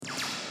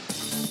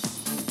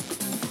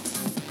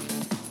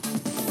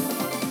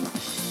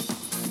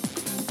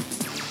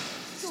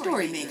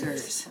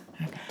Storymakers.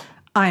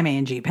 I'm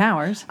Angie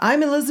Powers.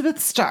 I'm Elizabeth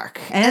Stark.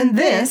 And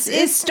this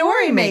is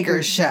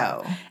Storymakers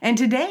Show. And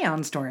today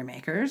on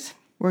Storymakers,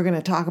 we're going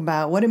to talk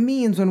about what it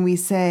means when we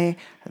say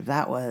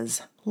that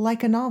was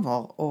like a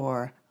novel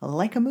or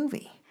like a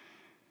movie.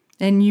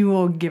 And you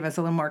will give us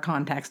a little more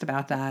context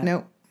about that.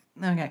 Nope.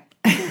 Okay.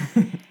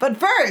 But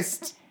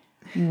first,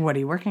 what are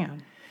you working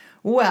on?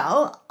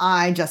 Well,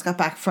 I just got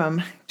back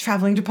from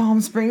traveling to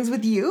Palm Springs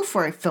with you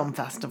for a film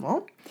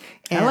festival.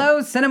 Hello,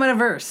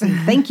 Cinemativerse, and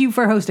thank you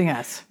for hosting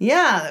us.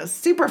 Yeah, it was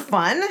super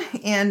fun.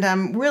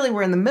 And really,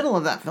 we're in the middle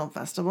of that film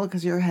festival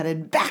because you're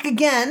headed back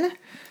again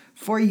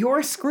for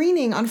your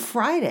screening on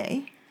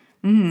Friday,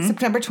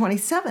 September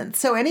 27th.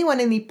 So anyone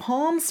in the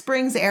Palm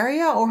Springs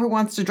area or who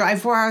wants to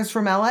drive 4 hours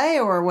from LA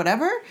or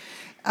whatever,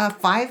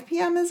 5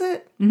 p.m. is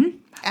it?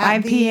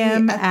 5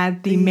 p.m.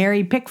 at the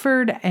Mary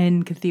Pickford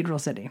in Cathedral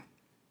City.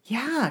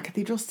 Yeah,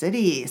 Cathedral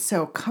City.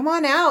 So come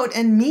on out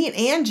and meet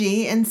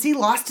Angie and see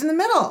Lost in the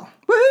Middle.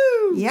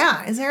 Woohoo!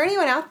 Yeah. Is there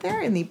anyone out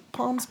there in the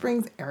Palm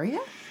Springs area?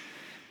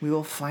 We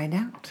will find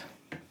out.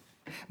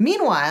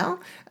 Meanwhile,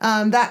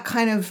 that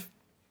kind of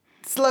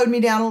slowed me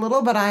down a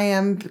little, but I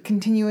am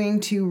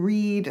continuing to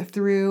read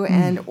through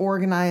and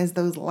organize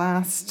those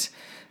last,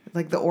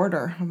 like the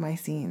order of my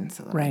scenes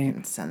so that I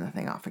can send the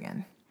thing off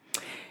again.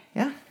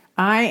 Yeah.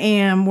 I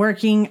am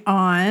working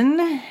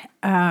on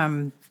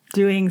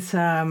doing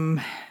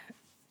some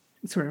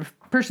sort of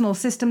personal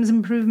systems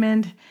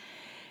improvement.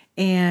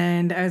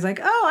 And I was like,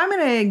 I'm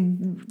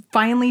going to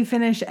finally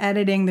finish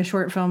editing the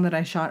short film that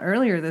I shot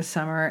earlier this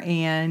summer.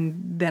 And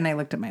then I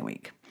looked at my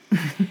week.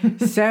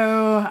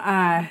 So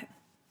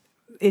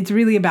it's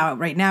really about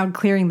right now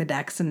clearing the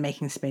decks and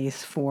making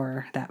space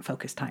for that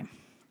focus time.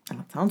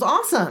 That sounds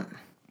awesome.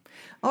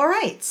 All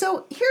right.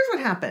 So here's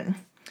what happened.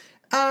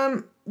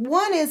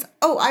 One is,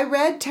 I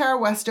read Tara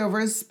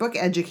Westover's book,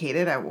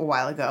 Educated, a little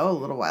while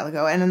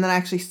ago. And then I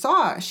actually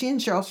saw, she and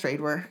Cheryl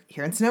Strayed were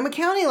here in Sonoma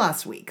County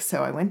last week.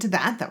 So I went to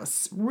that. That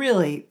was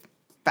really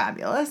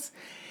fabulous.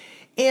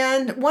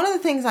 And one of the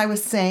things I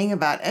was saying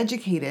about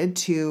Educated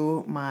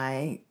to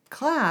my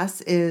class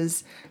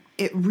is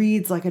it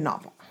reads like a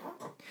novel.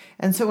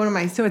 And so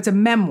So it's a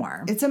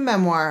memoir. It's a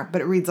memoir,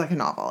 but it reads like a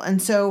novel. And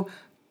so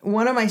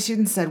one of my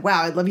students said,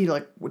 wow, I'd love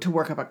you to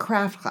work up a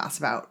craft class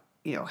about,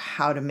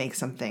 how to make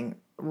something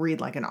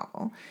read like a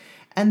novel.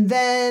 And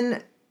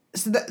then,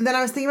 then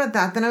I was thinking about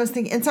that. Then I was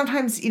thinking, and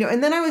sometimes,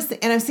 and then I was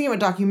thinking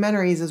about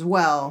documentaries as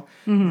well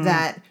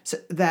that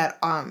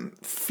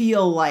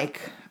feel like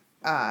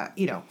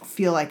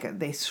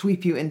they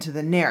sweep you into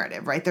the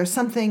narrative, right? There's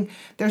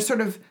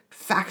sort of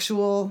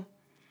factual.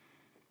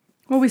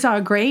 Well, we saw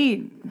a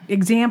great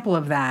example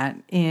of that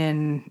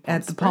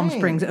at the Palm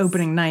Springs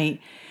opening night.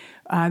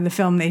 The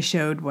film they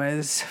showed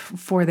was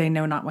For They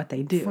Know Not What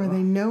They Do. For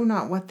They Know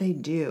Not What They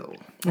Do.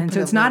 And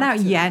so it's not out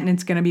yet, and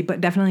it's going to be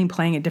definitely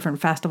playing at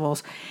different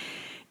festivals.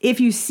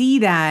 If you see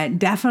that,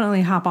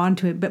 definitely hop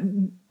onto it. But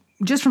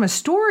just from a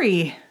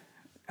story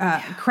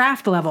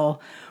craft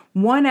level,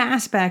 one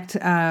aspect,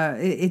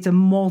 there's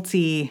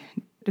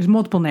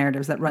multiple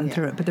narratives that run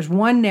through it, but there's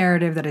one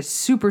narrative that is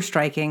super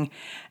striking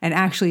and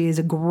actually is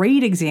a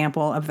great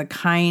example of the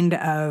kind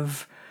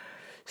of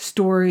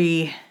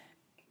story,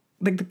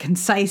 like the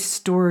concise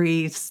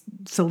story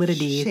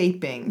solidity.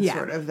 Shaping,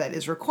 sort of, that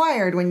is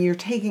required when you're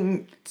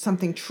taking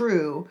something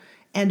true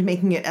and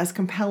making it as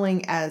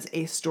compelling as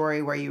a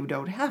story where you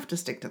don't have to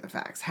stick to the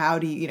facts. How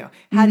do you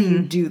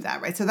do that,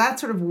 right? So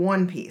that's sort of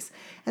one piece.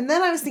 And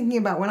then I was thinking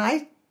about when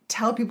I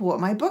tell people what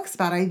my book's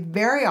about, I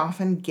very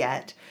often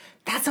get,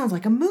 that sounds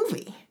like a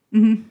movie.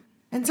 Mm-hmm.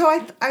 And so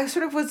I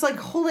sort of was like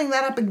holding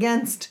that up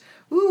against,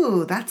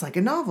 ooh, that's like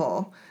a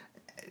novel.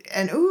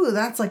 And ooh,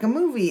 that's like a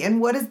movie.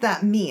 And what does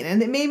that mean?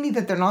 And it made me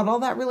that they're not all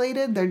that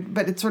related.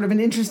 But it's sort of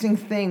an interesting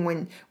thing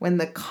when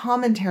the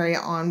commentary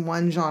on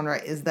one genre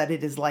is that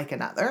it is like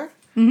another.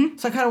 Mm-hmm.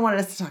 So I kind of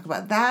wanted us to talk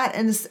about that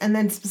and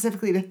then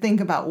specifically to think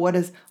about what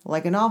does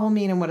like a novel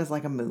mean and what does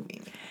like a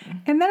movie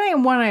mean. And then I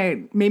want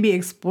to maybe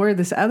explore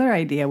this other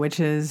idea, which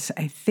is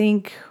I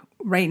think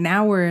right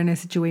now we're in a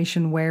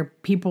situation where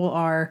people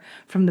are,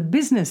 from the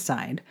business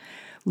side,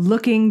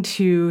 looking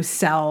to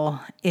sell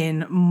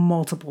in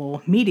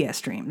multiple media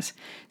streams.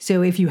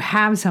 So if you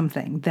have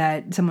something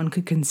that someone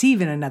could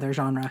conceive in another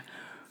genre,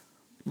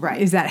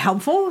 right, is that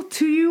helpful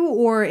to you,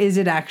 or is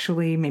it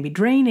actually maybe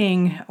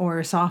draining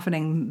or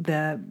softening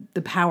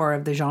the power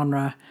of the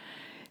genre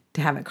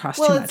to have it cross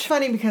too much? Well, it's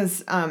funny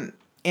because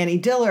Annie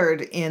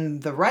Dillard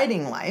in The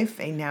Writing Life,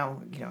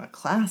 a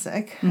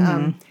classic,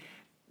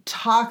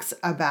 talks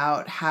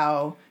about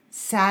how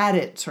sad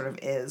it sort of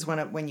is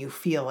when you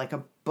feel like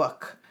a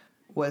book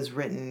was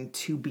written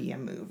to be a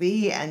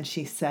movie. And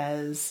she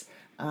says,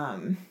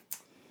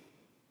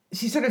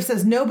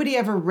 nobody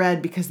ever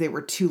read because they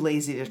were too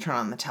lazy to turn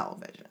on the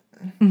television.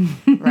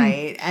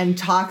 Right. And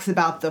talks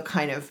about the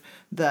kind of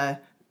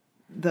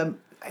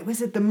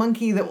was it the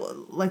monkey that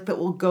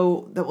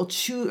will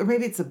choose, or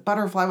maybe it's a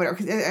butterfly, whatever.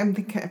 Cause I'm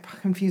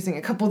confusing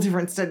a couple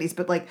different studies,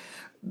 but like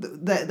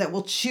that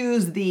will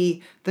choose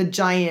the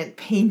giant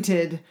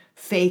painted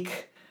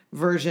fake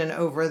version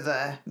over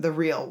the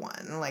real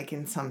one, like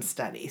in some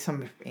study,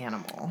 some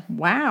animal.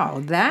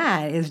 Wow,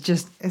 that is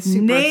just It's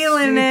super,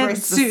 nailing super it.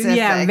 Specific.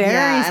 Yeah, very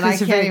and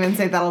specific. I can't even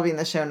say that'll be in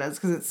the show notes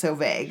because it's so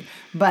vague.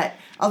 But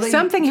although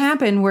Something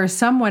happened where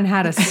someone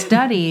had a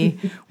study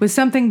with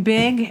something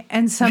big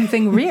and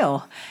something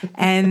real,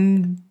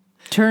 and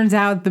turns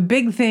out the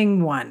big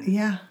thing won.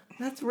 yeah.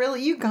 That's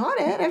really, you got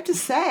it, I have to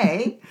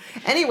say.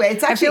 Anyway,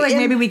 it's actually... I feel like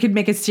maybe we could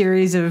make a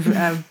series of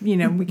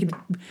we could...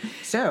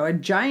 So, a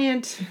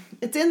giant...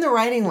 It's in The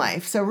Writing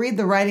Life. So read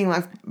The Writing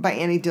Life by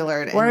Annie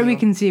Dillard. Or we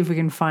can see if we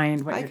can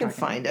find what I you're can talking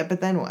find it,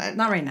 but then what?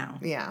 Not right now.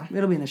 Yeah.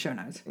 It'll be in the show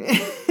notes.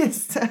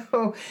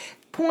 So,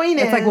 point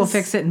is... It's like we'll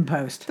fix it in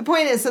post. The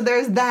point is, so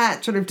there's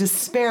that sort of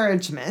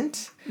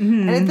disparagement.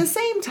 And at the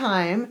same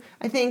time,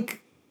 I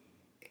think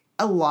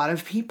a lot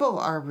of people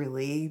are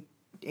really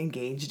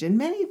engaged in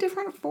many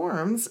different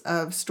forms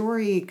of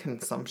story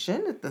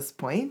consumption at this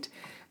point.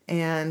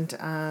 And,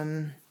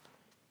 and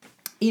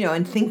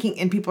thinking,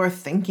 and people are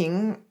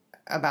thinking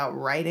about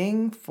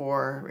writing,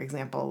 for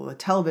example, the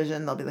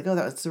television. They'll be like, oh,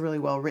 that was a really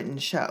well-written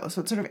show.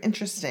 So it's sort of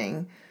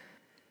interesting.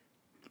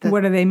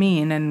 What do they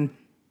mean? And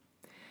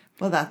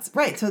well, that's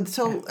right. So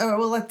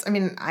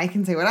I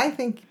can say what I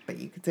think, but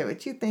you could say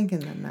what you think,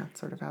 and then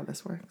that's sort of how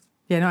this works.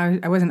 Yeah, no,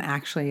 I wasn't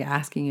actually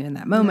asking you in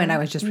that moment. No, I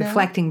was just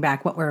reflecting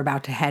back what we're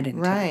about to head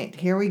into. Right.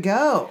 Here we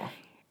go.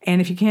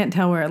 And if you can't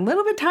tell, we're a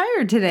little bit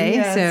tired today.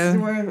 Yes, so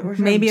we're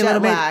maybe a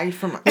little jet-lagged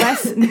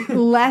bit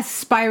from less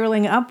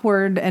spiraling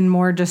upward and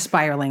more just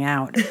spiraling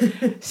out.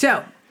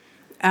 So,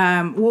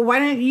 why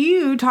don't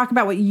you talk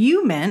about what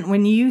you meant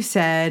when you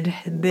said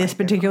this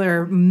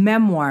particular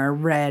memoir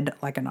read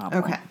like a novel?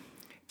 Okay.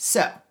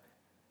 So,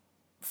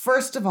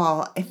 first of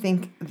all, I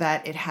think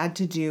that it had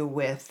to do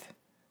with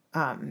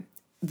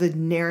the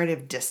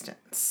narrative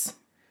distance.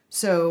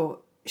 So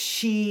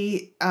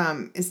she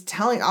is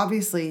telling,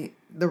 obviously,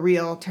 the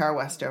real Tara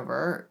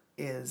Westover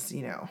is,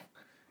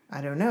 I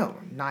don't know,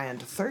 nigh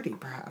onto 30,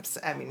 perhaps.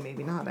 I mean,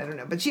 maybe not. I don't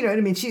know. But you know what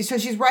I mean? So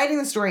she's writing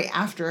the story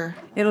after.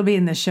 It'll be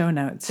in the show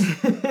notes.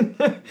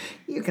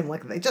 You can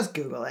look at it. Just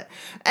Google it.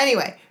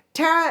 Anyway,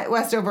 Tara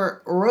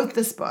Westover wrote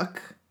this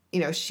book.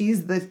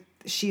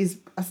 She's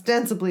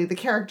ostensibly the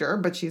character,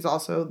 but she's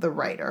also the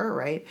writer,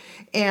 right?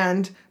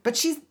 But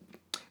she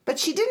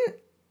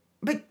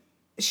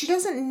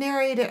doesn't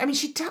narrate it. I mean,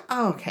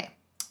 okay.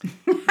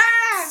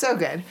 So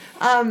good.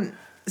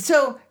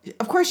 So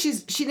of course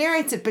she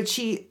narrates it, but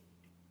you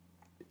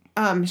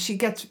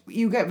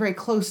get very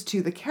close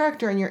to the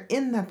character, and you're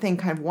in that thing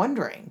kind of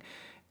wondering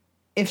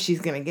if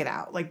she's going to get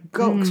out. Like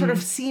sort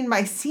of scene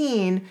by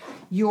scene,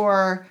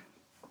 you're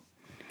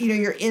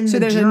in so the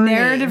there's journey. a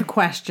narrative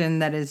question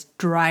that is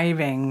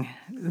driving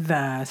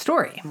the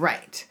story.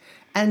 Right.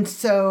 And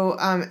so,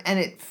 and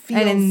it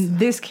feels... And in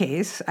this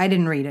case, I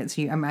didn't read it,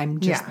 so I'm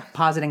just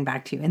positing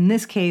back to you. In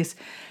this case,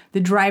 the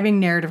driving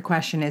narrative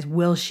question is,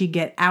 will she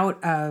get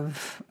out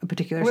of a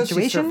particular situation?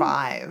 Will she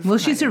survive? Will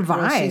she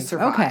survive?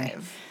 Okay.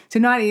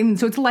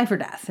 So it's life or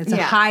death. It's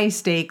a high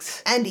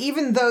stakes. And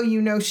even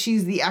though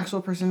she's the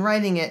actual person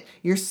writing it,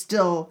 you're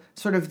still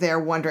sort of there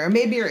wondering.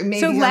 Maybe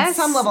on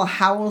some level,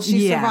 how will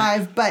she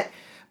survive? But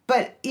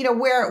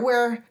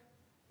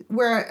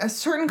where a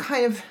certain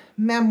kind of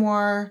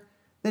memoir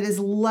that is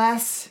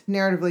less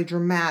narratively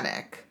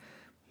dramatic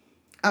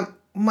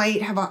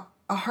might have a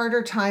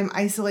harder time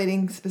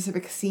isolating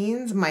specific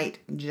scenes, might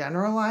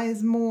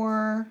generalize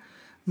more,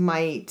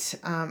 might,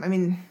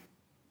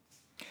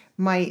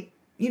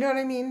 you know what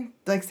I mean?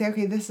 Like say,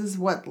 okay, this is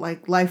what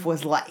like life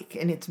was like,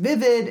 and it's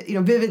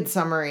vivid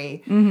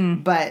summary,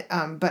 but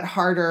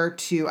harder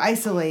to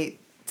isolate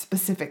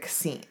specific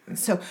scenes.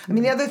 So,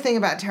 the other thing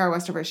about Tara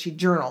Westover is she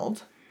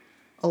journaled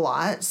a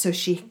lot, so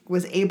she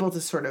was able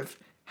to sort of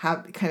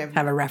have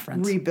a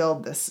reference,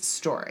 rebuild this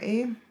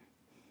story.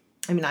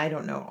 I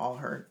don't know all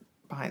her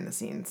behind the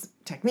scenes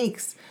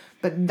techniques,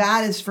 but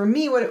that is for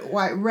me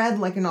why it read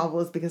like a novel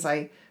is because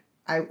I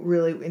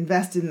really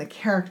invested in the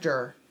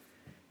character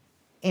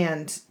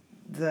and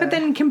But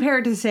then compare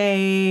it to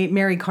say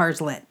Mary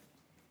Karr's Lit.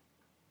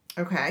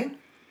 Okay.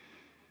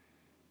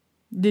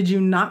 Did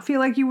you not feel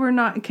like you were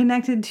not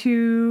connected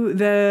to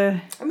the...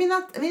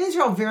 these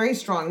are all very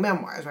strong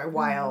memoirs, right?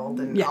 Wild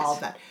and all of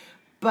that.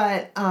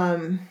 But,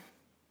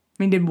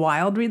 did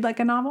Wild read like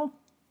a novel?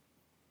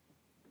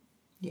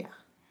 Yeah.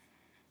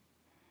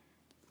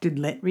 Did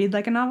Lit read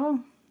like a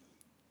novel?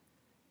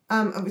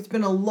 It's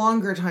been a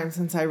longer time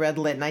since I read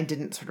Lit, and I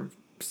didn't sort of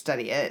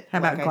study it. How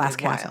about Glass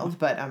Castle? Wild,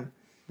 but,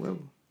 whoa.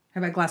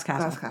 How about Glass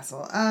Castle? Glass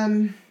Castle.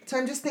 So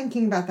I'm just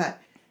thinking about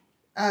that.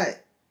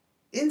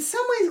 In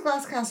some ways,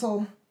 Glass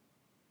Castle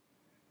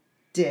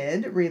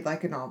did read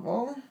like a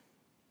novel.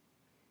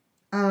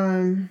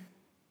 And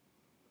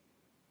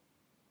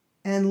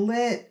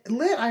Lit,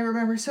 I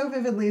remember so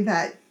vividly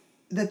that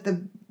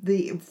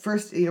the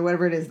first,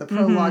 whatever it is, the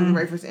prologue, the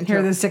very first intro. Here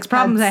are the 6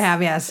 problems I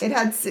have, yes. It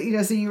had, so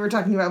you were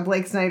talking about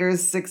Blake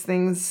Snyder's 6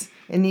 things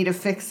in need of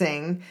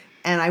fixing.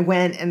 And I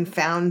went and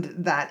found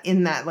that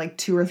in that like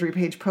 2 or 3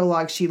 page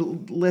prologue, she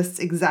lists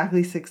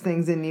exactly 6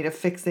 things in need of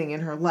fixing in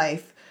her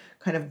life,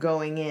 kind of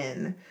going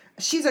in.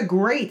 She's a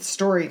great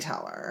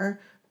storyteller.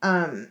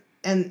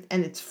 And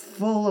it's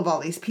full of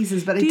all these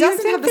pieces, but it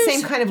doesn't have the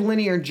same kind of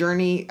linear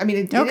journey. I mean,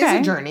 it is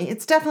a journey.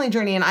 It's definitely a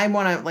journey, and I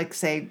want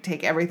to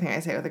take everything I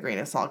say with a grain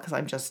of salt because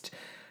I'm just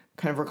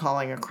kind of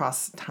recalling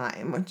across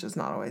time, which is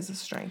not always a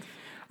strength.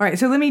 All right,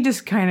 so let me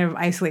just kind of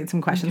isolate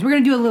some questions. We're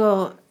going to do a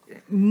little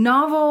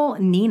novel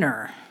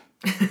neener.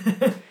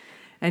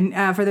 And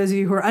for those of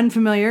you who are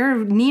unfamiliar,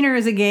 neener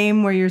is a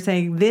game where you're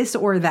saying this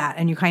or that,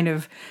 and you kind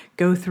of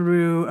go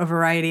through a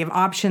variety of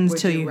options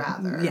till you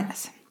rather.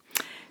 Yes.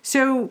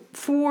 So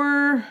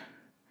when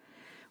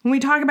we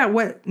talk about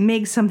what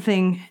makes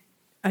something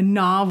a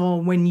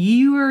novel, when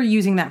you are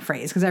using that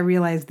phrase, because I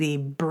realize the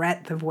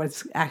breadth of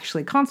what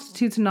actually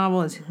constitutes a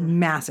novel is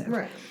massive.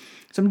 Right.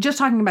 So I'm just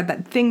talking about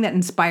that thing that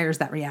inspires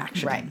that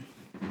reaction. Right.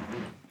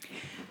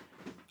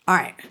 All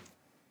right.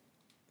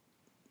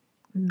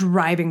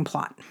 Driving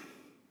plot.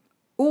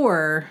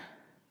 Or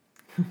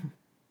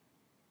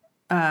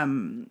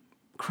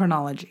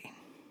chronology.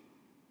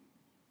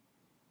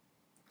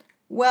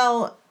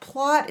 Well,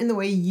 plot in the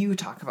way you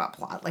talk about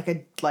plot,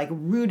 like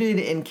rooted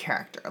in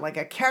character, like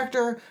a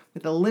character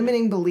with a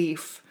limiting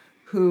belief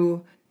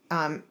who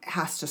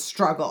has to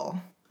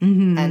struggle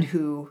and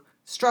who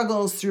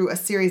struggles through a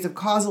series of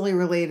causally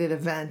related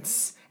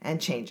events and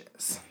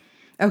changes.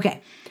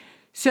 Okay.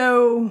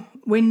 So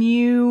when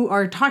you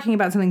are talking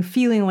about something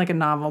feeling like a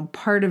novel,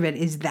 part of it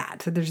is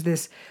that. So there's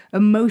this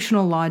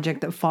emotional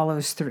logic that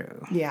follows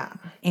through. Yeah.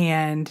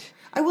 And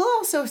I will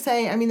also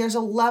say, I mean, there's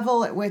a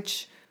level at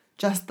which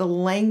just the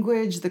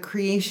language, the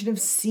creation of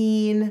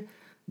scene,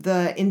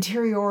 the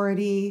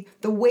interiority,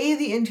 the way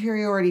the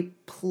interiority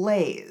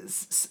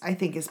plays, I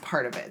think is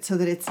part of it. So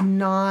that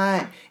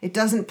it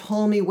doesn't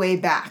pull me way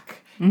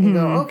back and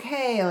go,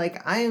 okay,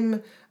 like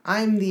I'm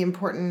the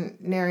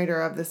important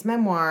narrator of this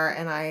memoir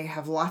and I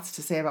have lots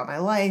to say about my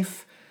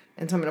life.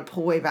 And so I'm going to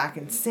pull way back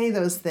and say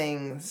those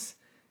things,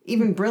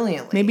 even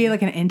brilliantly. maybe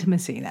like an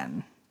intimacy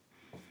then.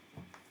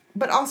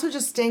 But also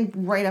just staying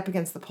right up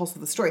against the pulse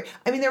of the story.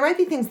 I mean, there might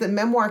be things that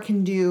memoir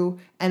can do,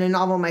 and a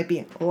novel might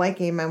be like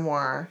a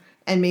memoir,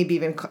 and maybe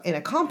even in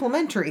a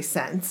complementary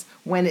sense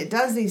when it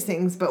does these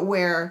things, but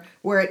where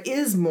it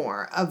is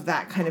more of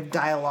that kind of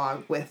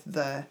dialogue with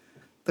the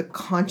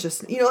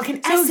conscious, like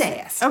an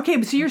essayist. Okay,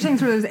 so you're saying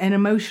sort of an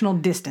emotional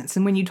distance.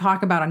 And when you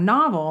talk about a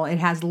novel, it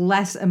has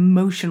less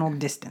emotional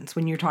distance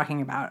when you're talking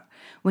about,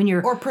 when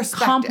you're... Or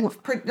perspective.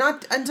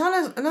 Not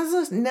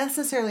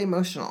necessarily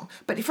emotional.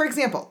 But for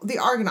example, The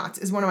Argonauts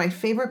is one of my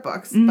favorite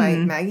books by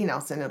Maggie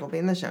Nelson. It'll be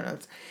in the show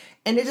notes.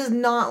 And it is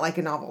not like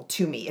a novel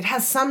to me. It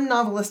has some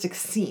novelistic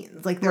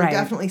scenes. Like there are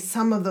definitely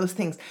some of those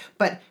things.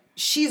 But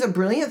she's a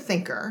brilliant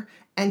thinker,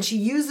 and she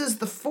uses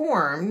the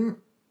form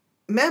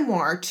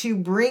memoir to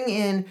bring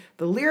in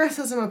the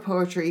lyricism of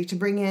poetry, to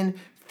bring in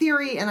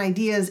theory and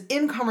ideas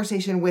in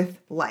conversation with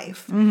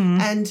life.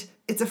 And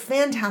it's a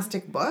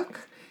fantastic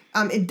book.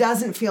 It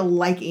doesn't feel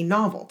like a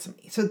novel to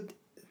me. So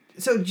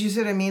do you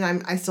see what I mean?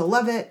 I still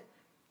love it.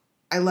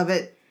 I love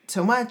it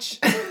so much,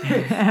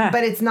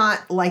 but it's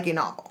not like a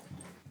novel,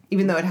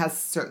 even though it has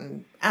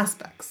certain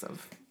aspects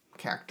of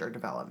character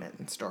development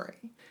and story.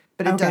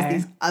 But it does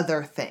these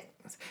other things.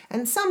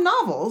 And some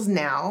novels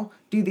now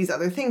do these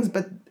other things,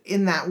 but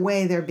in that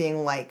way they're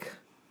being like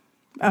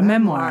a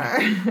memoir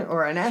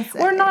or an essay.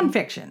 Or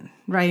nonfiction,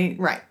 right?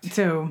 Right.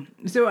 So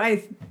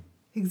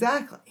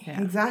Exactly.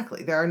 Yeah.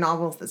 Exactly. There are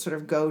novels that sort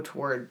of go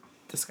toward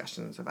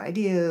discussions of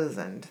ideas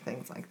and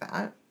things like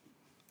that.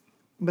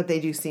 But they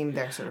do seem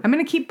they're sort of... I'm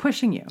going to keep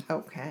pushing you.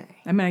 Okay.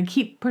 I'm going to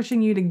keep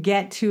pushing you to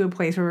get to a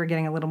place where we're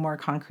getting a little more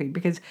concrete.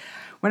 Because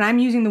when I'm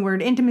using the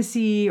word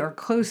intimacy or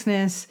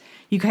closeness,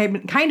 you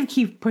kind of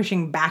keep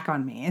pushing back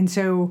on me. And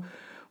so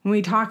when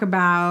we talk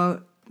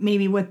about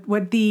maybe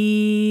what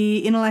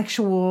the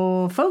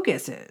intellectual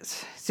focus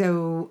is.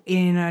 So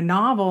in a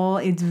novel,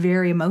 it's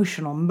very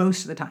emotional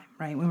most of the time,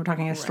 right? When we're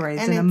talking a story,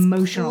 it's an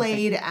emotional thing.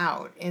 Played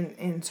out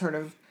in sort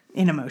of...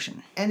 In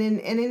emotion. And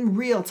in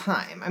real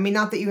time. I mean,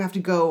 not that you have to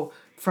go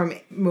from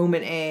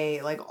moment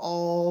A, like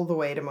all the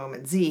way to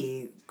moment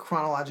Z,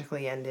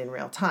 chronologically and in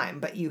real time,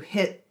 but you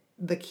hit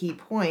the key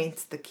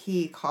points, the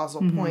key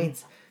causal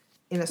points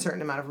in a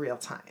certain amount of real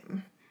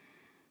time.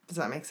 Does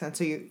that make sense?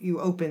 So you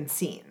open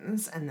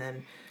scenes and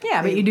then...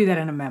 Yeah, but you do that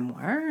in a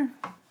memoir.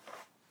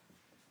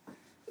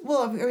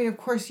 Well, I mean, of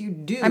course you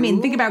do. I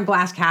mean, think about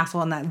Glass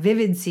Castle and that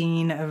vivid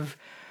scene of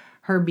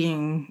her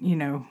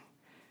being,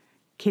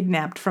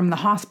 kidnapped from the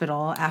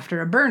hospital after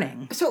a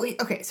burning. So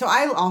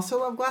I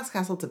also love Glass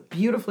Castle. It's a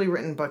beautifully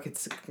written book.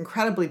 It's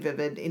incredibly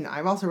vivid. And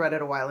I've also read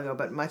it a while ago,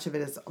 but much of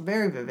it is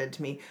very vivid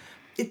to me.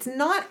 It's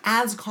not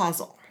as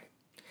causal.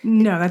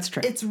 No, that's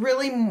true. It's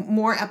really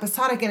more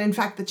episodic. And in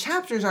fact, the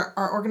chapters are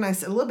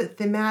organized a little bit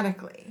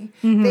thematically.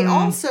 They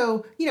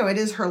also, it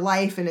is her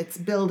life and it's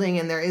building,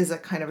 and there is a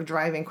kind of a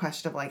driving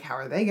question of like, how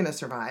are they going to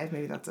survive?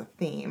 Maybe that's a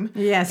theme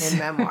in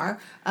memoir.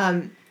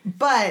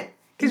 But...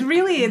 Because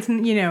really it's,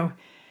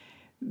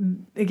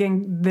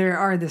 again, there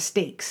are the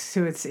stakes.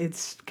 So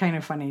it's kind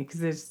of funny because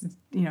there's,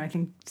 I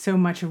think so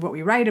much of what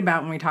we write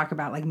about when we talk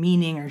about like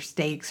meaning or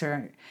stakes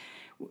or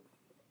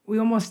we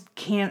almost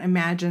can't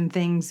imagine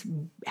things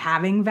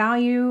having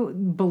value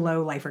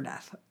below life or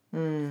death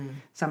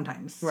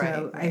sometimes.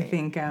 So I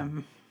think, I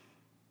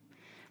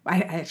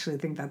actually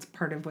think that's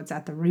part of what's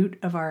at the root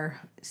of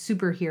our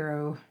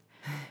superhero,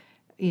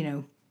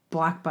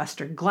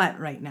 blockbuster glut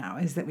right now,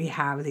 is that we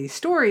have these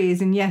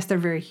stories, and yes, they're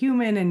very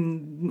human,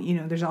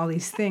 and there's all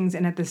these things,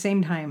 and at the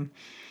same time,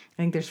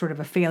 I think there's sort of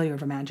a failure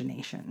of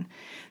imagination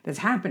that's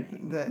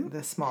happening.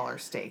 The smaller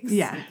stakes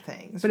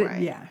things, but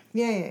right?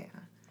 Yeah.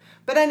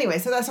 But anyway,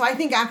 so I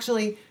think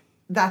actually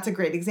that's a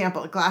great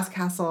example. Glass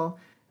Castle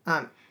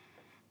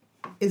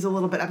is a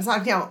little bit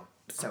episodic. Now,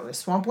 so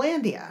is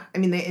Swamplandia. I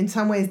mean, in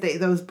some ways,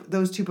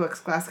 those two books,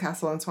 Glass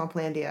Castle and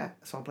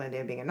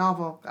Swamplandia being a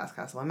novel, Glass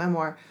Castle a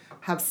memoir,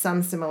 have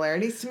some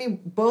similarities to me.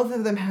 Both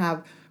of them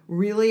have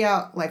really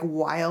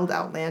wild,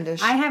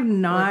 outlandish. I have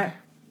not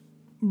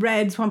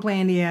read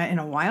Swamplandia in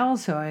a while,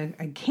 so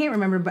I can't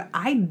remember, but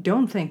I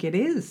don't think it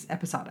is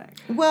episodic.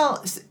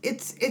 Well,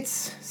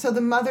 it's so the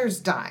mother's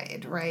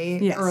died,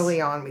 right? Yes. Early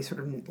on, we sort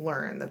of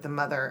learn that the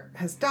mother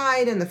has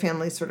died and the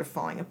family's sort of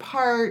falling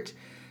apart.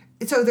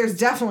 So there's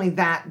definitely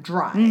that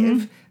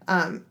drive.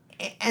 And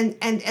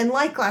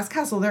like Glass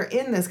Castle, they're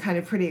in this kind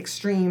of pretty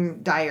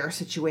extreme, dire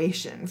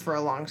situation for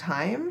a long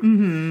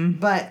time.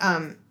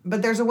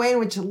 But there's a way in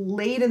which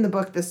late in the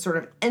book, this sort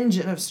of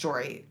engine of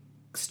story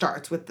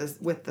starts with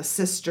the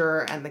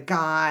sister and the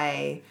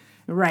guy,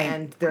 right?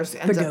 And ends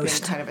up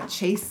being kind of a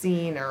chase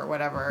scene or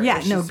whatever. Yeah,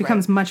 it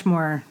becomes much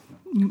more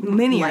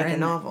linear, like a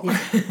novel.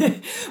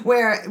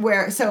 where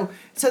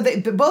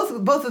both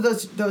of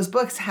those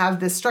books have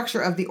this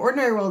structure of the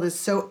ordinary world is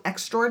so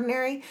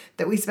extraordinary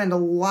that we spend a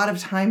lot of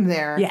time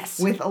there. Yes.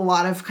 With a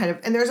lot of kind of,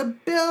 and there's a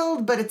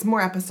build, but it's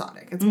more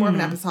episodic. It's more of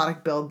an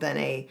episodic build than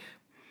a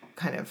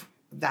kind of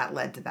that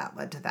led to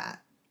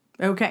that.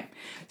 Okay.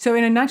 So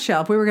in a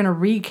nutshell, if we were going to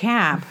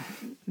recap,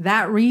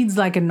 that reads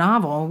like a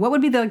novel. What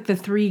would be the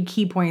three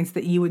key points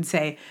that you would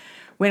say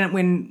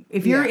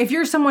if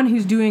you're someone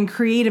who's doing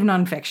creative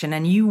nonfiction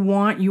and you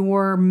want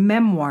your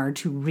memoir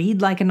to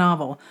read like a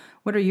novel?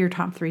 What are your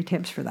top 3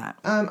 tips for that?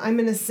 I'm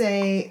going to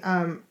say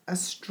a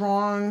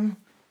strong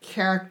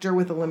character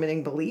with a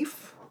limiting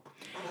belief.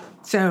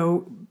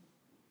 So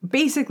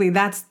basically,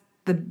 that's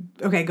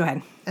okay. Go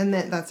ahead. And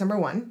that's number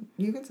 1.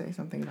 You can say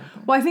something about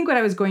that. Well, I think what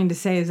I was going to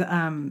say is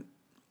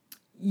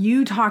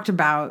you talked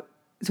about,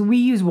 so we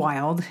use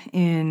Wild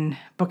in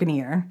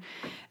Buccaneer,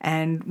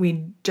 and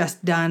we'd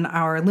just done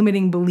our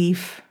limiting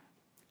belief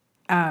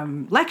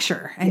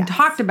lecture and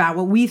talked about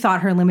what we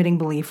thought her limiting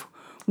belief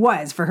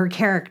was for her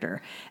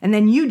character. And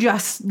then you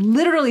just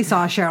literally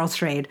saw Cheryl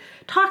Strayed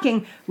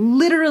talking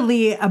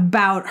literally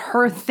about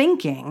her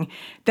thinking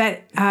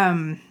that...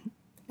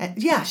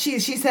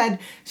 she said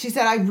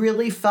I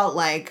really felt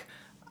like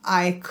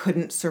I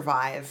couldn't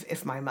survive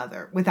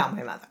without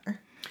my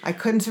mother. I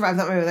couldn't survive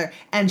without my mother.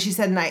 And she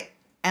said, and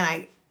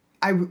I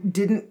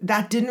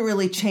didn't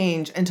really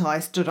change until I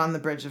stood on the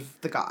bridge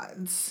of the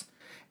gods.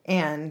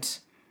 And,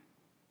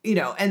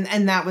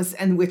 and that was,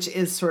 and which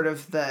is sort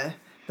of the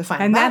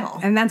final battle.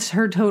 And that's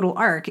her total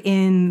arc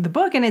in the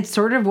book. And it's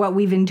sort of what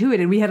we've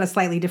intuited. We had a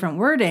slightly different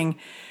wording.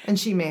 And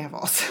she may have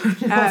also,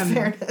 in all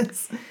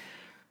fairness.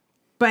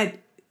 But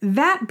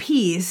that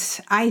piece,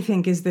 I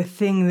think, is the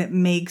thing that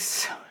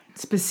makes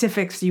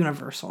specifics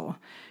universal,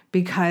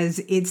 because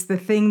it's the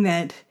thing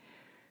that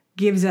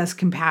gives us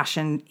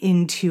compassion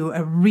into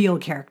a real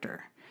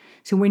character.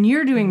 So when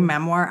you're doing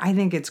memoir, I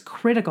think it's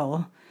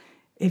critical,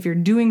 if you're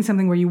doing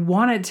something where you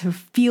want it to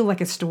feel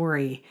like a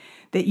story,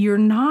 that you're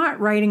not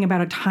writing about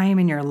a time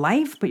in your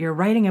life, but you're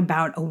writing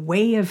about a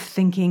way of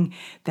thinking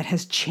that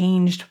has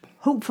changed,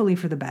 hopefully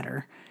for the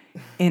better,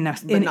 in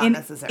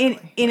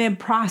a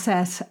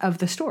process of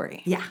the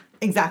story. Yeah,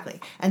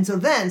 exactly. And so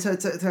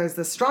there's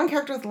the strong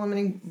character with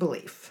limiting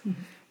belief.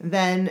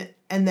 Then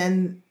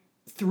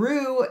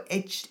through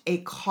a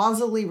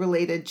causally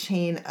related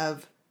chain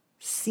of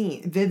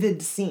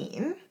vivid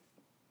scene,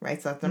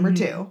 right? So that's number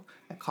 2,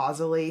 a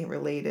causally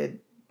related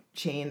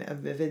chain of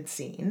vivid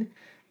scene.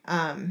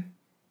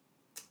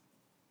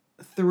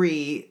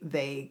 3,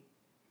 they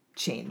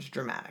change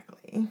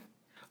dramatically.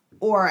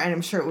 And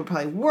I'm sure it would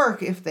probably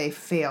work if they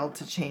failed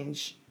to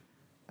change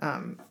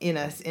in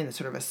a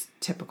sort of a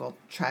typical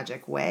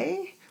tragic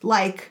way.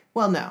 That's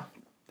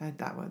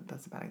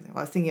a bad example.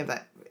 I was thinking of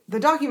the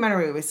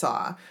documentary we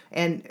saw,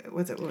 and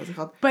what was it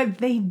called? But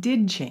they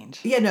did change.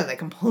 Yeah, no, they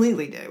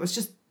completely did. It was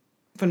just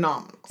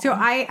phenomenal. So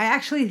I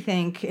actually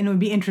think, and it would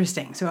be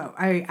interesting. So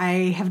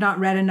I have not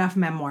read enough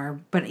memoir,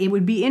 but it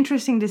would be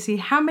interesting to see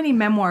how many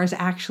memoirs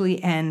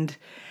actually end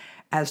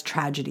as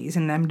tragedies.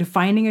 And I'm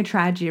defining a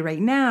tragedy right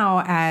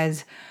now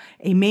as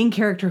a main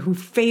character who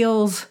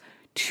fails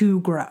to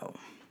grow.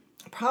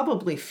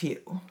 Probably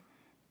few.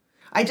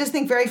 I just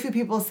think very few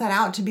people set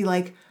out to be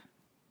like,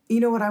 you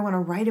know what, I want to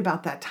write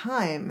about that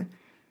time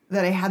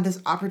that I had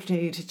this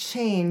opportunity to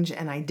change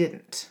and I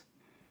didn't.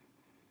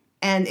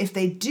 And if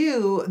they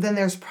do, then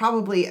there's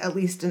probably at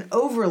least an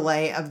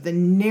overlay of the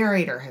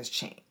narrator has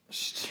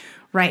changed.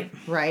 Right.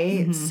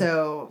 Right? Mm-hmm.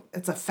 So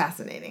it's a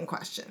fascinating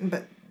question,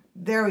 but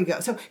there we go.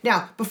 So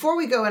now, before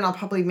we go in, I'll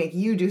probably make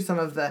you do some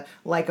of the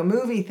like a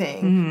movie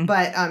thing.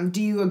 But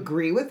do you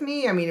agree with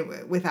me? I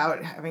mean,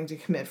 without having to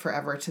commit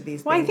forever to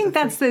these. Well, I think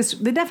that's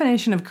the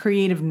definition of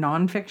creative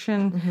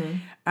nonfiction.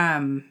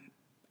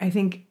 I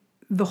think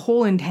the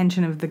whole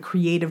intention of the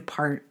creative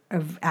part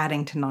of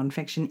adding to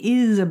nonfiction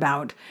is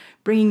about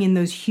bringing in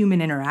those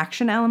human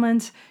interaction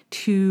elements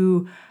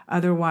to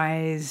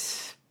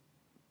otherwise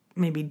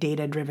maybe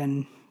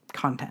data-driven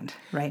content,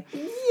 right?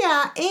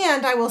 Yeah,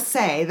 and I will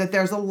say that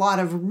there's a lot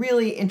of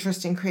really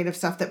interesting creative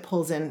stuff that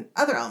pulls in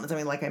other elements. I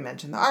mean, like I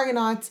mentioned, the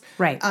Argonauts.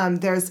 Right.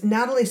 There's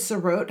Natalie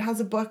Sarraute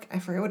has a book. I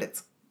forget what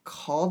it's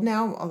called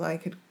now, although I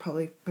could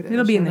probably put it.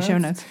 It'll be in the show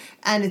notes.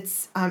 And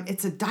it's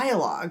a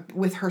dialogue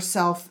with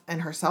herself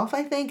and herself.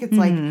 I think it's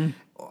like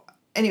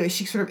anyway.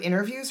 She sort of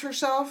interviews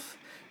herself,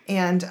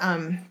 and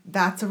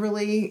that's a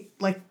really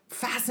like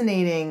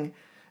fascinating,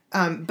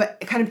 but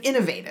kind of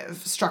innovative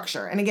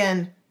structure. And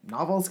again,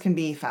 novels can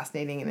be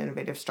fascinating and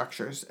innovative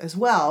structures as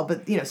well.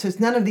 But so it's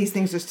none of these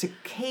things just to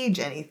cage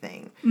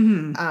anything.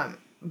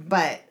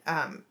 But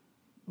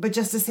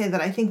just to say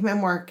that I think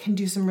memoir can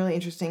do some really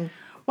interesting.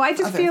 Well, I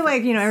just feel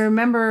like, I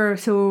remember,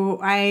 so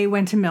I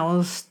went to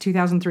Mills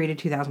 2003 to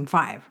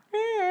 2005.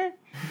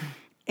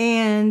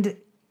 And,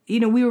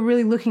 we were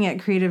really looking at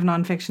creative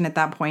nonfiction at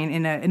that point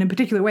in a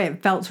particular way.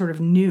 It felt sort of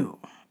new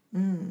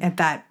at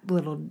that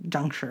little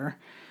juncture.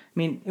 I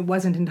mean, it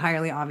wasn't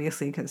entirely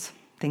obviously because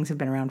things have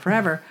been around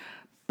forever.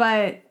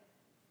 But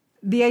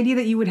the idea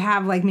that you would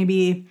have like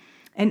maybe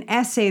an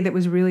essay that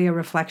was really a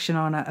reflection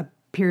on a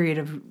period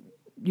of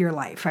your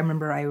life. I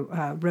remember I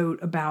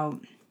wrote about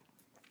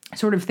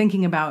sort of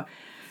thinking about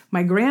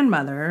my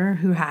grandmother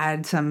who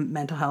had some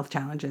mental health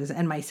challenges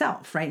and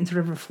myself, right? And sort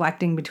of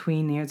reflecting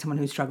between, someone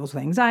who struggles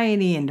with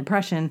anxiety and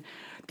depression,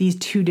 these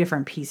two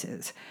different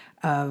pieces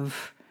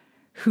of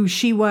who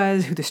she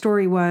was, who the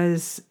story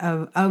was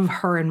of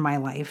her in my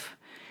life,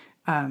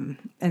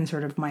 and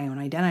sort of my own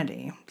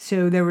identity.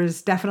 So there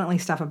was definitely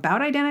stuff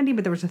about identity,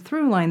 but there was a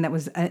through line that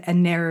was a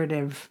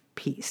narrative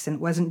piece. And it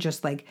wasn't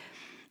just like,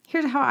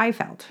 here's how I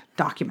felt,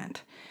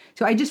 document.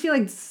 So I just feel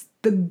like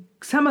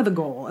some of the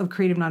goal of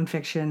creative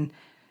nonfiction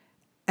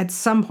at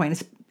some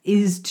point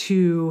is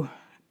to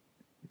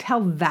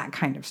tell that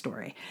kind of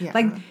story. Yeah.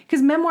 Like,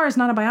 because memoir is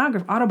not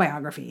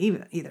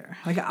autobiography either.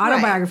 Like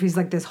autobiography is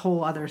like this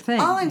whole other thing.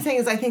 All I'm saying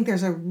is I think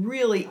there's a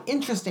really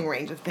interesting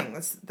range of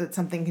things that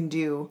something can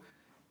do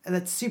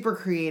that's super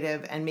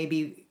creative and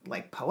maybe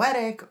like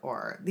poetic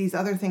or these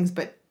other things,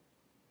 but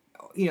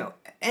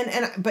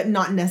but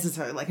not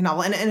necessarily like a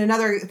novel. And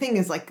another thing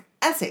is like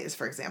essays,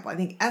 for example. I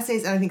think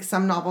essays, and I think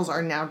some novels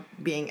are now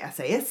being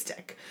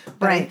essayistic,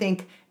 but right. I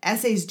think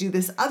essays do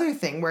this other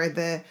thing where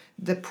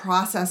the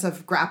process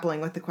of grappling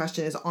with the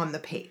question is on the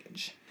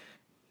page.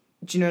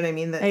 Do you know what I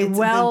mean? A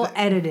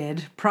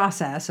well-edited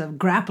process of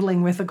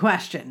grappling with a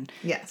question.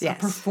 Yes, a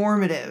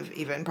performative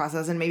even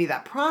process, and maybe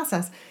that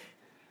process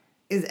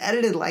is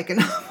edited like a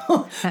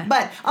novel.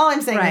 But all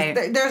I'm saying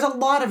is there's a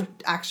lot of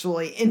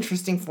actually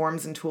interesting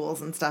forms and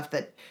tools and stuff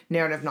that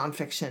narrative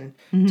nonfiction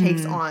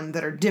takes on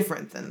that are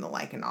different than the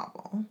like a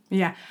novel.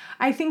 Yeah.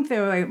 I think,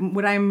 though,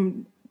 what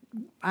I'm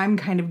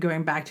kind of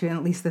going back to, and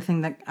at least the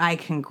thing that I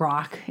can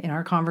grok in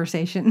our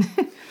conversation,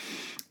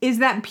 is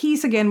that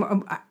piece,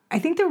 again, I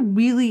think there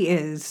really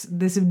is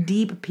this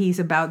deep piece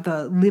about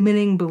the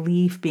limiting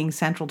belief being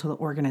central to the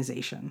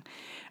organization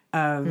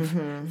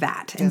of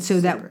that. And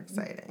so that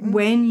exciting.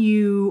 When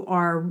you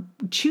are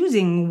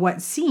choosing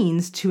what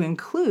scenes to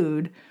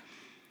include,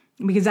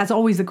 because that's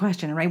always the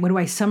question, right? What do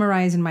I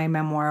summarize in my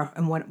memoir,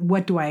 and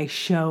what do I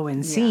show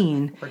in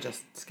scene? Or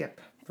just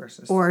skip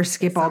versus... Or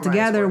skip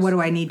altogether. What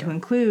do I need to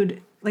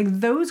include? Like,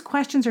 those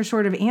questions are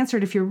sort of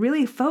answered if you're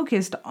really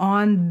focused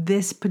on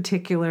this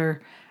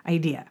particular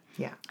idea.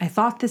 Yeah. I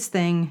thought this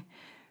thing...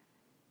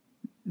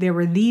 There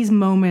were these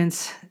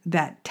moments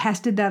that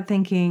tested that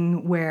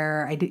thinking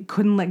where I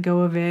couldn't let go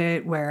of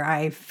it, where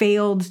I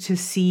failed to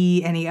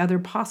see any other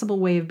possible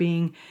way of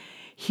being.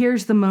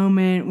 Here's the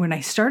moment when I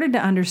started to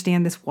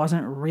understand this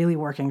wasn't really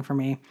working for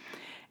me.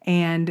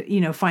 And,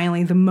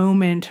 finally the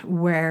moment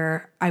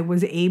where I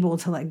was able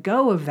to let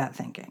go of that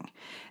thinking.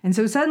 And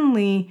so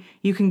suddenly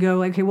you can go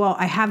like, okay, well,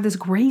 I have this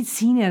great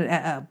scene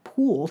at a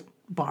pool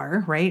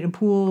bar, right? A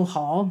pool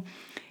hall.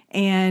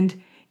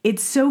 And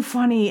it's so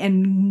funny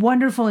and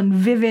wonderful and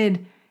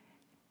vivid,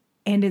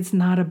 and it's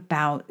not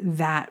about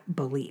that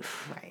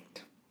belief.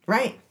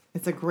 Right.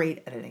 It's a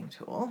great editing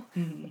tool.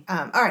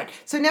 All right.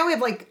 So now we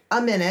have like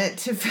a minute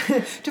to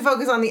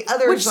focus on the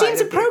other Which side. Which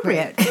seems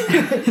appropriate.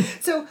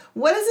 So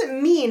what does it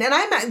mean?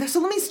 And so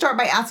let me start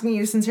by asking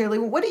you sincerely,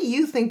 what do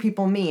you think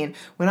people mean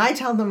when I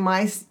tell them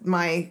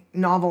my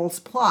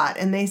novel's plot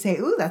and they say,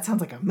 ooh, that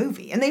sounds like a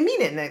movie? And they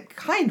mean it in a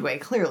kind way,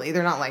 clearly.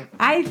 They're not like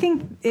I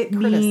think it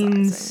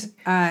means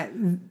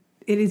it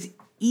is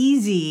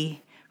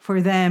easy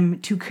for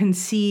them to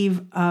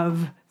conceive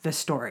of the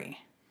story.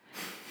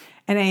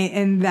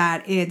 And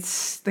that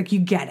it's like you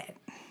get it,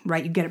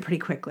 right? You get it pretty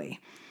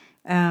quickly.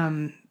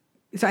 So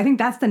I think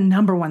that's the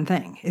number one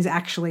thing, is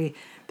actually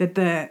that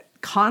the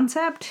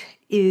concept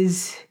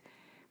is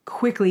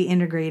quickly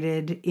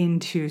integrated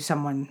into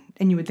someone,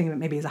 and you would think of it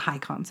maybe as a high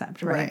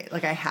concept, right?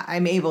 Like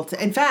I'm able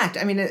to, in fact,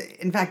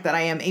 that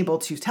I am able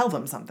to tell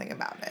them something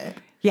about it.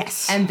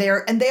 Yes. And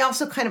they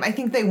also kind of, I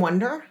think they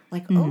wonder,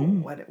 like, oh,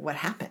 what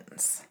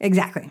happens?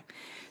 Exactly.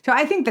 So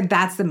I think that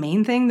that's the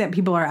main thing that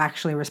people are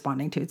actually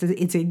responding to.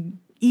 It's a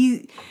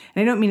easy,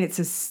 and I don't mean it's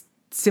a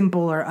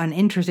simple or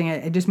uninteresting.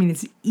 I just mean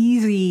it's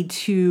easy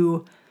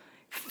to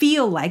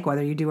feel like,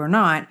 whether you do or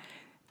not,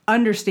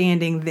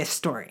 understanding this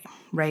story,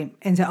 right?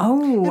 And so,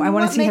 I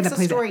want to see how that plays out. What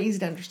makes a story easy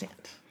to understand?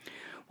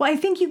 Well, I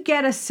think you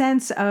get a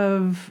sense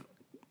of,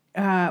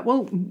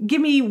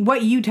 give me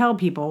what you tell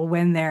people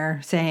when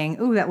they're saying,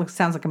 "Ooh, that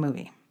sounds like a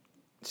movie."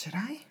 Should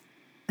I?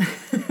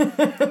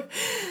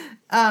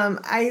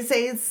 I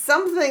say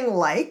something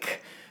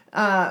like,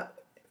 my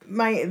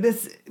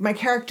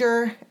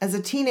character as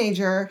a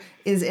teenager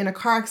is in a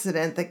car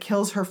accident that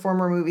kills her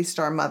former movie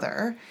star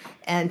mother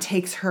and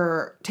takes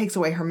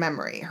away her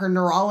memory. Her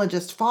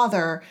neurologist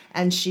father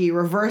and she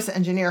reverse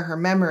engineer her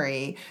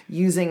memory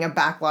using a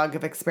backlog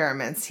of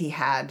experiments he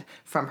had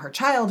from her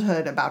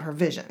childhood about her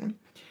vision.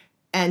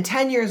 And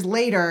 10 years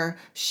later,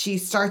 she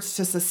starts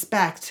to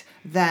suspect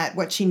that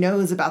what she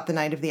knows about the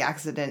night of the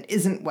accident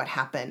isn't what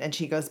happened. And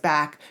she goes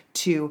back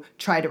to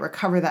try to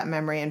recover that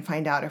memory and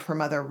find out if her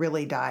mother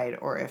really died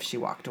or if she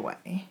walked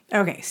away.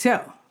 Okay,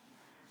 so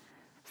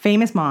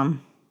famous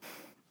mom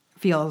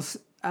feels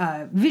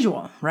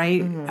visual,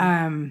 right?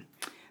 Mm-hmm.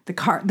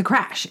 The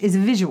crash is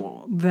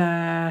visual.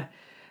 The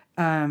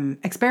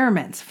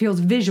experiments feels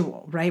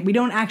visual, right? We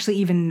don't actually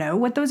even know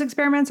what those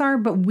experiments are,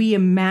 but we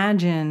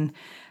imagine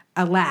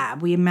a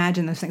lab. We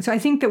imagine those things. So I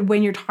think that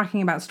when you're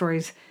talking about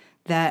stories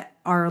that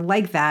are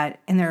like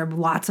that, and there are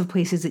lots of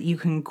places that you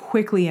can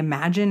quickly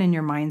imagine in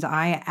your mind's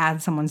eye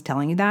as someone's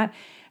telling you that,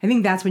 I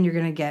think that's when you're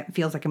going to get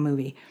feels like a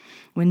movie.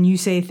 When you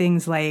say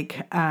things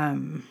like,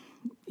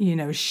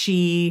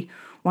 she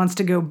wants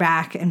to go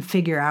back and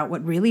figure out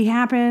what really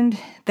happened,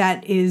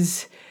 that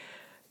is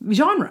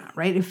genre,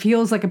 right? It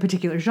feels like a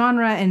particular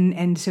genre,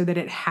 and so that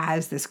it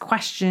has this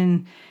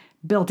question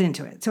built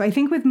into it. So I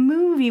think with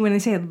movie, when they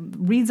say it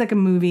reads like a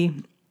movie,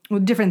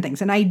 with different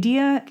things, an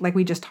idea, like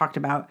we just talked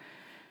about,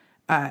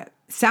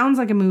 sounds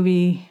like a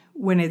movie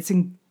when it's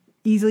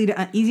easy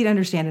to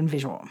understand and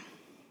visual.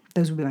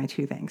 Those would be my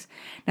two things.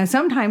 Now,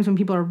 sometimes when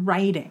people are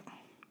writing,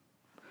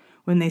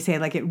 when they say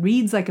like it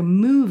reads like a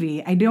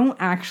movie, I don't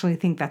actually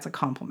think that's a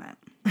compliment.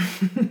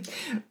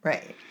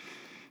 Right.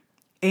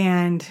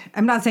 And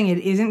I'm not saying it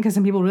isn't, because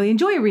some people really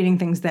enjoy reading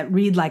things that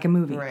read like a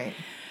movie. Right.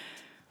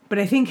 But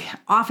I think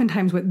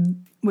oftentimes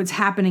what's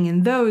happening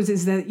in those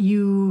is that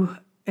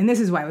and this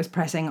is why I was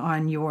pressing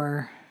on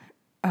your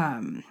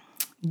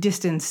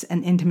distance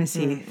and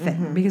intimacy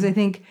thing, because I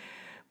think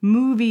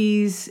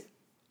movies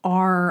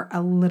are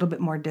a little bit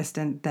more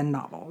distant than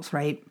novels,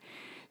 right?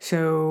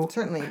 So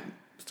certainly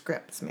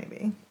scripts,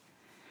 maybe.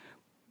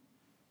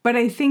 But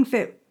I think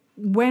that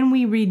when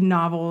we read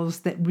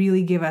novels that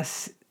really give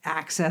us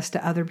access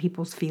to other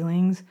people's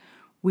feelings,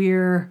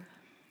 we're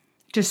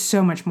just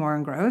so much more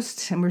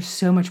engrossed and we're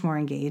so much more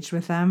engaged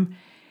with them.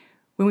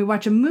 When we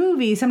watch a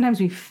movie, sometimes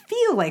we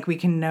feel like we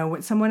can know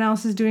what someone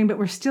else is doing, but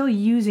we're still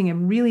using a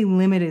really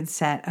limited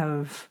set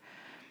of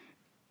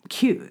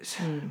cues.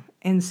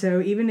 And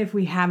so even if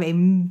we have a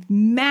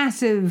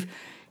massive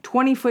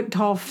 20-foot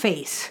tall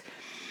face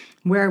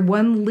where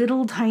one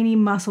little tiny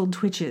muscle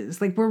twitches,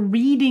 like we're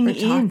reading We're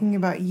talking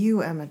about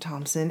you, Emma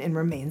Thompson, in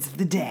Remains of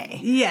the Day.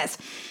 Yes.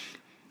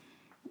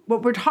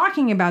 What we're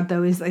talking about,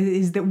 though, is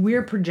that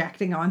we're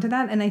projecting onto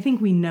that, and I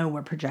think we know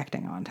we're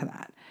projecting onto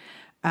that.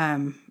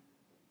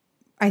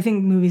 I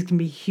think movies can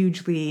be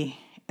hugely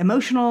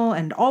emotional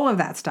and all of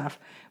that stuff,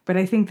 but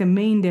I think the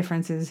main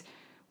difference is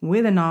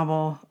with a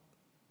novel,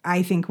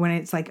 I think when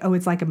it's like, oh,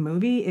 it's like a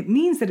movie, it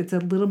means that it's a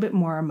little bit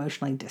more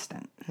emotionally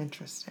distant.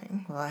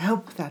 Interesting. Well, I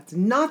hope that's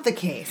not the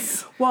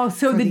case. Well,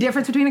 so the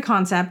difference between a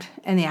concept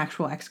and the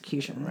actual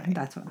execution. Right.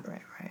 That's what.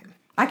 Right.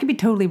 I could be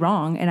totally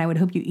wrong, and I would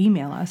hope you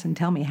email us and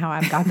tell me how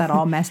I've got that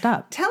all messed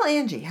up. Tell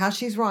Angie how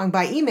she's wrong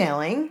by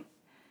emailing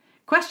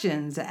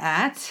questions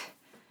at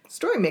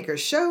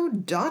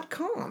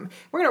storymakershow.com.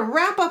 We're going to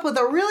wrap up with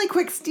a really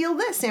quick Steal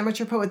This,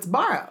 Amateur Poets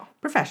Borrow.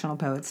 Professional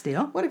Poets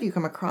Steal. What have you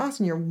come across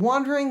in your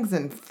wanderings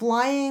and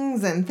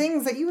flyings and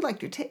things that you would like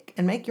to take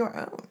and make your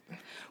own?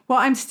 Well,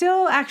 I'm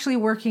still actually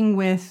working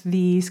with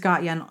the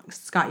Scott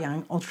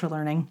Young Ultra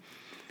Learning.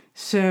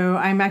 So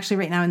I'm actually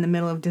right now in the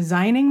middle of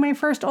designing my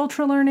first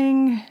Ultra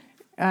Learning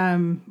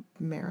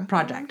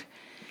project.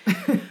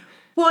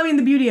 Well, I mean,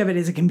 the beauty of it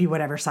is it can be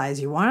whatever size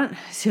you want.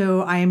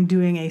 So I am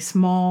doing a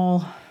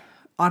small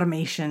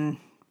automation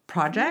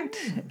project,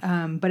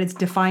 but it's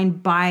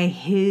defined by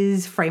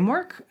his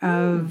framework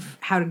of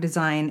how to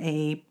design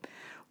a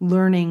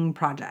learning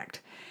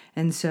project.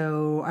 And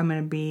so I'm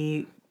going to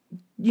be,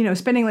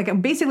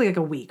 spending basically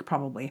a week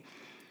probably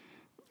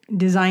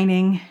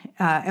designing.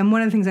 And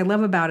one of the things I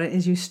love about it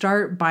is you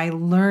start by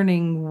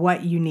learning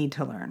what you need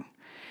to learn.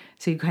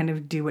 So you kind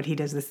of do what he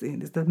does,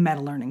 the meta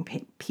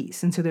learning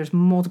piece. And so there's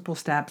multiple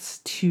steps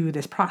to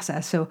this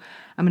process. So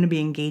I'm going to be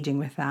engaging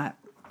with that.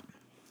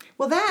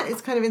 Well, that is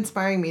kind of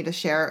inspiring me to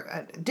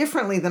share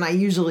differently than I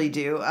usually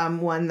do.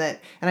 One that,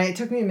 and it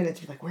took me a minute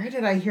to be like, where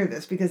did I hear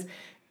this? Because,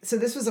 so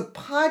this was a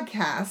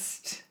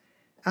podcast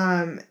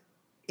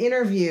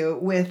interview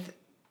with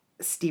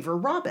Steve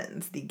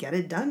Robbins, the Get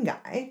It Done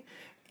guy.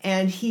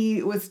 And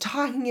he was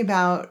talking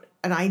about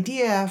an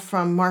idea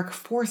from Mark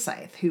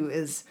Forsyth, who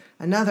is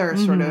another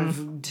sort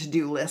of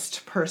to-do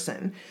list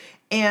person.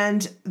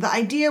 And the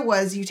idea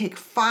was you take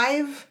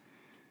 5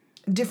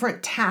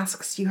 different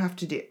tasks you have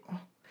to do,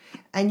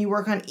 and you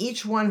work on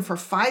each one for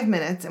 5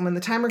 minutes. And when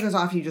the timer goes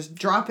off, you just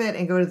drop it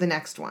and go to the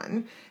next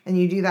one. And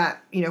you do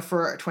that,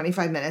 for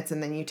 25 minutes,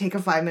 and then you take a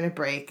 5-minute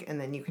break, and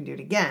then you can do it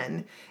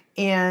again.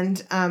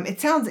 And it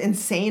sounds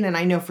insane, and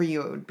I know for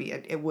you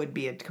it would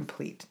be a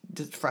complete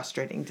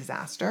frustrating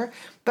disaster.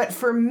 But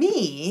for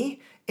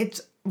me,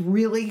 it's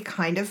really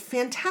kind of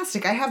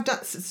fantastic. I have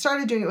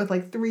started doing it with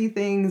like 3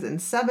 things in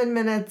 7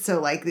 minutes.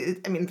 So 5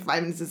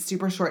 minutes is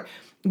super short.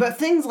 But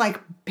things like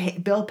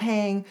bill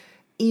paying,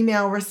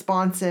 email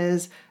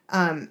responses,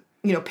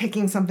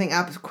 picking something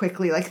up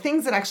quickly, like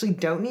things that actually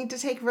don't need to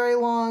take very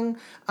long,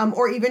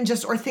 or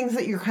things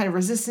that you're kind of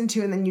resistant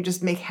to, and then you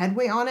just make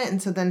headway on it.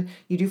 And so then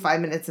you do 5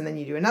 minutes, and then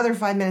you do another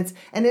 5 minutes.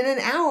 And in an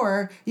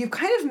hour, you've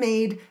kind of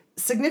made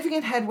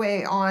significant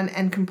headway on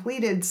and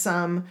completed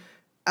some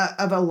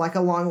of a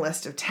long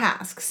list of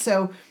tasks.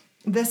 So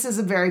this is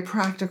a very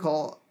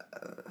practical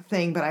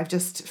thing, but I've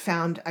just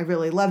found I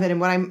really love it. And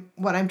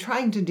what I'm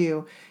trying to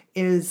do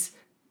is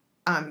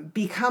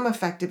become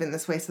effective in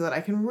this way so that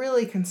I can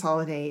really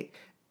consolidate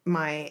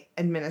my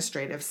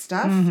administrative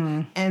stuff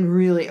and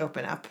really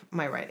open up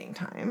my writing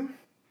time.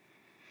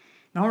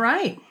 All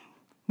right.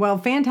 Well,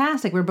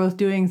 fantastic. We're both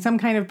doing some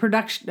kind of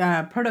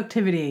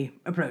productivity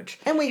approach.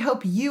 And we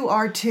hope you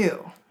are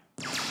too.